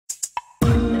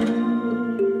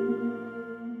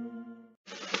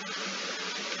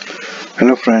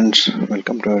Hello friends,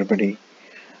 welcome to everybody.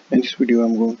 In this video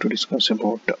I'm going to discuss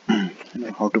about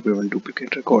how to prevent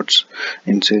duplicate records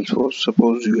in Salesforce.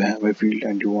 Suppose you have a field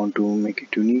and you want to make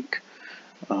it unique.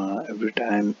 Every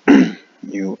time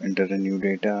you enter a new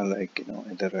data, like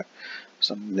either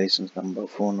some license number,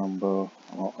 phone number,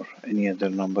 or any other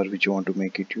number which you want to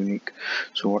make it unique.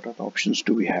 So what are the options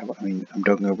do we have? I'm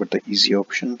talking about the easy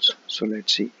options. So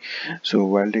let's see. So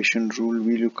validation rule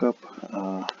VLOOKUp,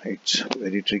 it's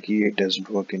very tricky. It doesn't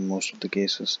work in most of the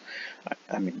cases.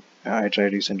 I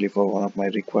tried recently for one of my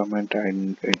requirement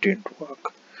and it didn't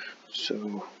work.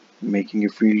 So making a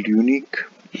field unique.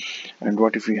 And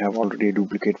what if you have already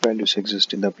duplicate values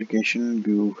exist in the application?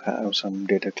 You have some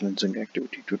data cleansing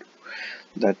activity to do.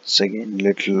 That's again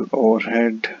little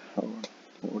overhead.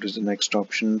 What is the next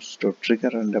option? So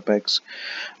trigger and apex.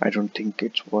 I don't think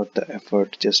it's worth the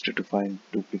effort just to find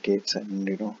duplicates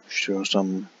and show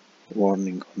some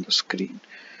warning on the screen.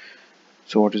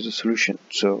 So what is the solution?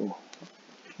 So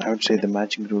I would say the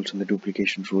matching rules and the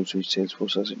duplication rules which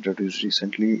Salesforce has introduced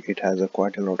recently. It has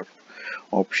quite a lot of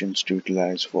options to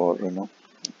utilize for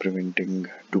preventing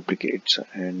duplicates,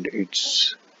 and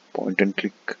it's point and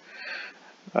click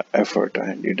effort,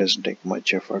 and it doesn't take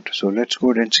much effort. So let's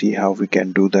go ahead and see how we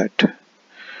can do that.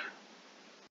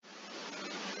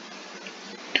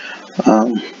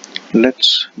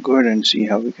 Let's go ahead and see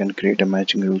how we can create a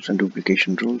matching rules and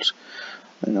duplication rules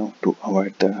to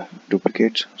avoid the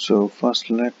duplicates. So first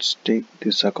let's take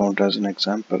this account as an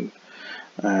example,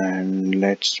 and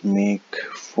let's make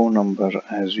phone number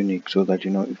as unique, so that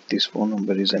if this phone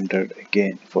number is entered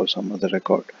again for some other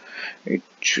record, it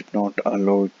should not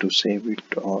allow it to save it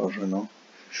or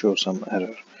show some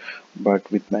error. But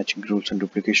with matching rules and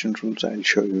duplication rules, I'll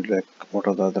show you like what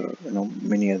are the other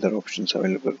many other options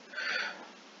available.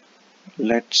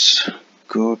 Let's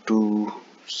go to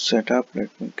setup. Let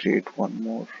me create one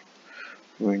more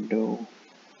window,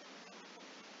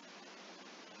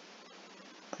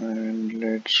 and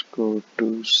let's go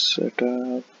to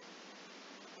setup.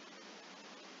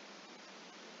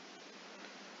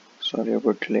 Sorry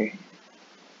about delay.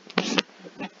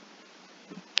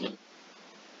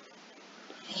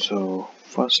 So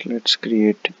first let's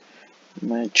create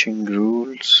matching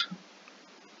rules.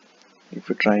 If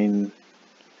you try in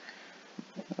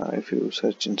if you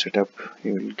search in setup,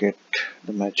 you will get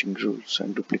the matching rules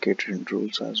and duplicated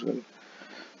rules as well.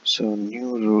 So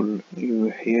new rule,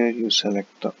 here you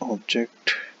select the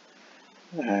object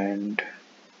and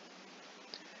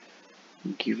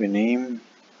give a name.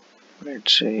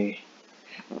 Let's say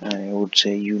I would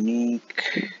say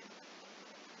unique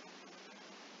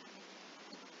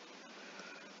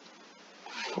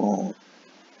phone.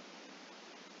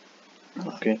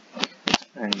 Okay,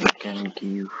 and you can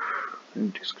give a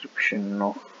description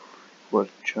of your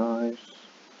choice.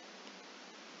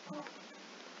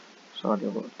 Sorry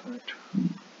about that.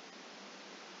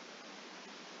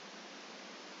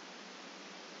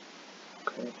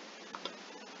 Okay,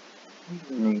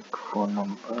 unique phone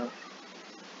number,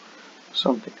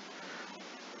 something.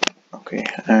 Okay,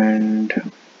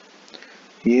 and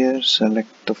here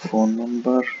select the phone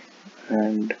number,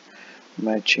 and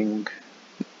matching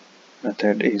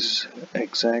method is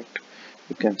exact.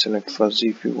 You can select fuzzy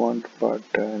if you want, but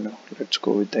no, let's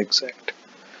go with exact.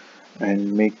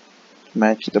 And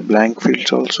match the blank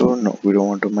fields also. No, we don't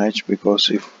want to match, because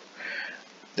if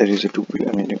there is a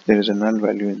if there is a null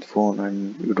value in the phone,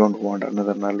 and you don't want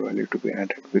another null value to be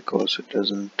added, because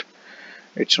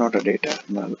it's not a data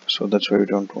null, so that's why we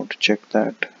don't want to check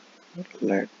that.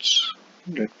 Let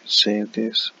me save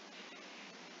this,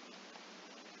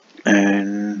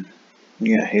 and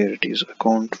yeah, here it is,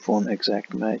 account phone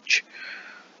exact match.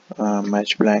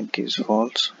 Match blank is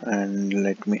false, and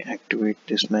let me activate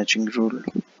this matching rule.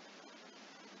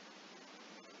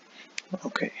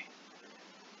 Okay,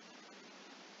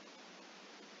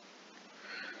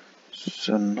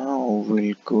 so now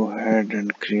we'll go ahead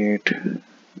and create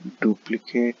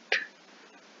duplication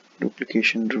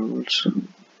rules.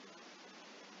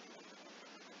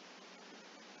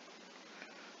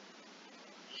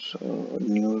 So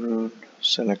new rule,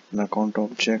 select an account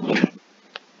object,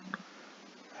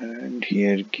 and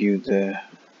here give the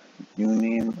new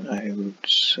name. I would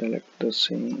select the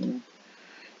same,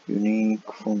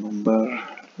 unique phone number.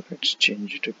 Let's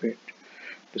change it a bit.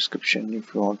 Description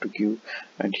if you want to give,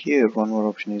 and here one more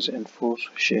option is enforce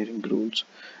sharing rules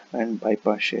and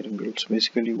bypass sharing rules.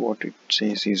 Basically what it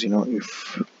says is,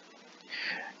 if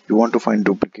you want to find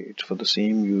duplicates for the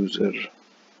same user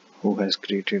who has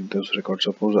created those records.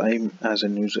 Suppose I, as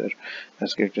an user,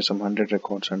 has created some 100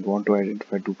 records and want to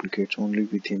identify duplicates only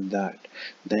within that.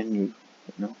 Then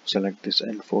select this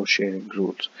enforce sharing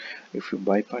rules. If you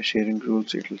bypass sharing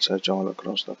rules, it will search all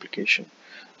across the application,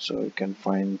 so you can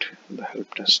find the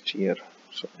help desk here.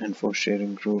 So enforce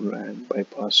sharing rule and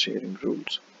bypass sharing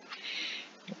rules.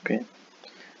 Okay,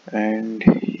 and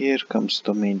here comes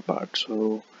the main part.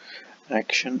 So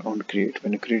action on create.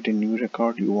 When you create a new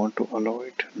record, you want to allow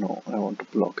it? No, I want to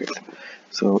block it.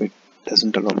 So it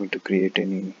doesn't allow me to create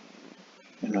any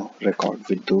record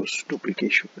with those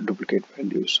duplicate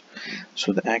values.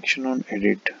 So the action on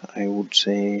edit, I would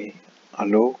say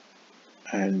allow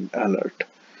and alert.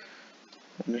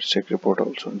 And let's check report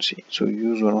also and see. So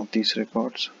use one of these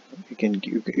records. You can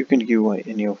give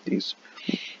any of these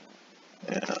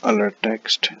alert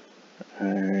text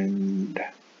and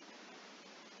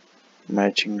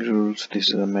matching rules. This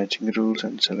is the matching rules,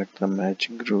 and select the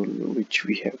matching rule which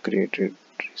we have created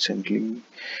recently,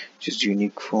 which is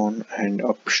unique phone. And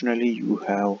optionally you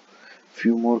have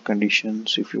few more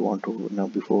conditions if you want to. Now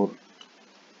before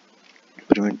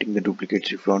preventing the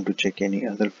duplicates, if you want to check any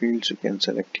other fields, you can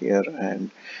select here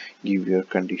and give your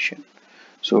condition.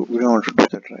 So we don't want to do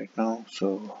that right now,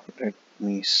 so let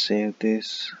me save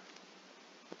this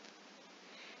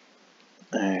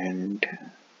and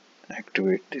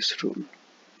activate this rule.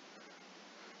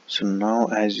 So now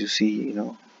as you see,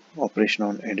 operation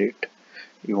on edit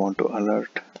you want to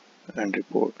alert and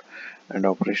report, and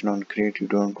operation on create you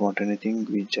don't want anything,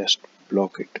 we just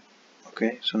block it.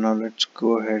 Okay, so now let's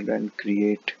go ahead and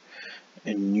create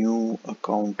a new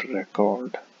account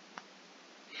record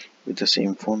with the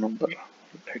same phone number.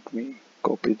 Let me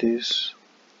copy this.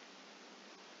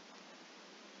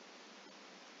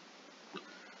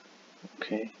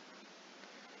 Okay,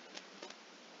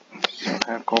 so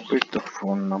I have copied the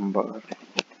phone number.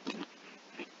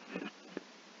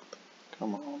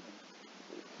 Come on,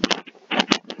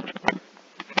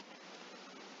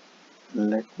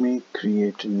 let me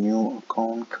create a new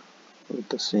account with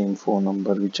the same phone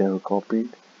number which I have copied.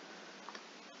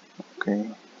 Okay,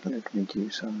 let me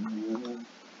give some new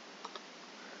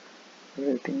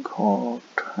rating hot,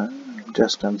 and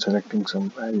just I'm selecting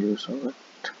some values of it.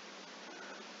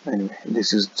 Anyway,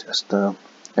 this is just the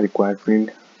required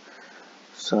field.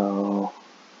 So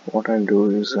what I'll do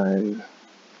is I'll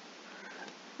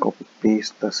copy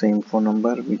paste the same phone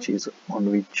number which is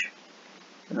on which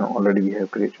already we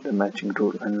have created a matching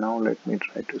rule. And now let me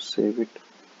try to save it.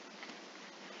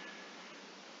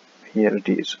 Here it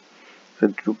is. So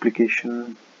duplicate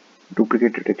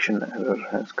detection error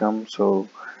has come. So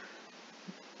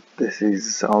this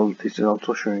is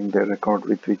also showing the record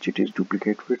with which it is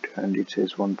duplicate with, and it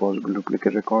says one possible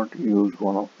duplicate record, use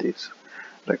one of these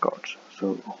records.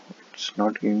 So it's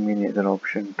not giving me any other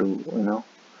option to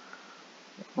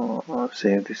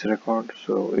save this record.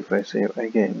 So if I save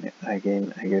again I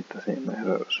get the same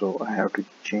error, so I have to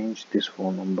change this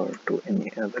phone number to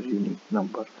any other unique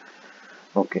number.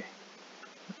 Okay,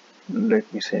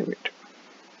 let me save it.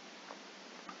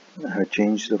 I have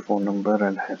changed the phone number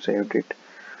and have saved it.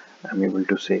 I'm able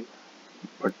to save,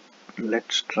 but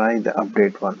let's try the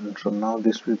update one. So now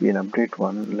this will be an update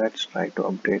one. Let's try to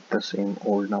update the same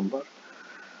old number,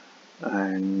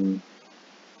 and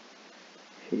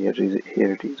here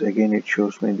it is again. It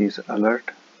shows me this alert,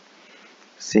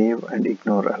 save and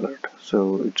ignore alert.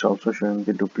 So it's also showing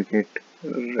the duplicate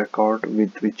record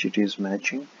with which it is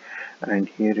matching, and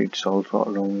here it's also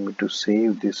allowing me to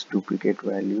save these duplicate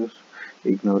values,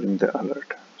 ignoring the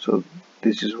alert. So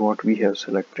this is what we have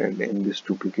selected in this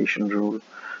duplication rule,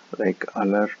 like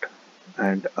alert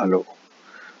and allow.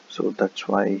 So that's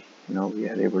why we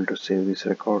are able to save this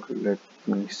record. Let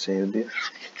me save this.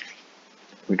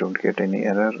 We don't get any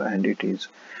error and it is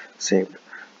saved.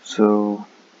 So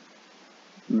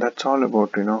that's all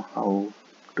about how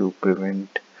to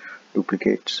prevent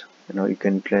duplicates. You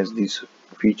can utilize these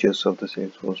features of the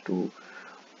Salesforce to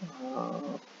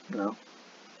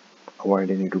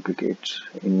avoid any duplicates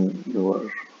in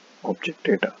your object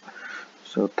data.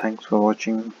 So thanks for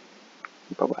watching.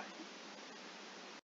 Bye bye.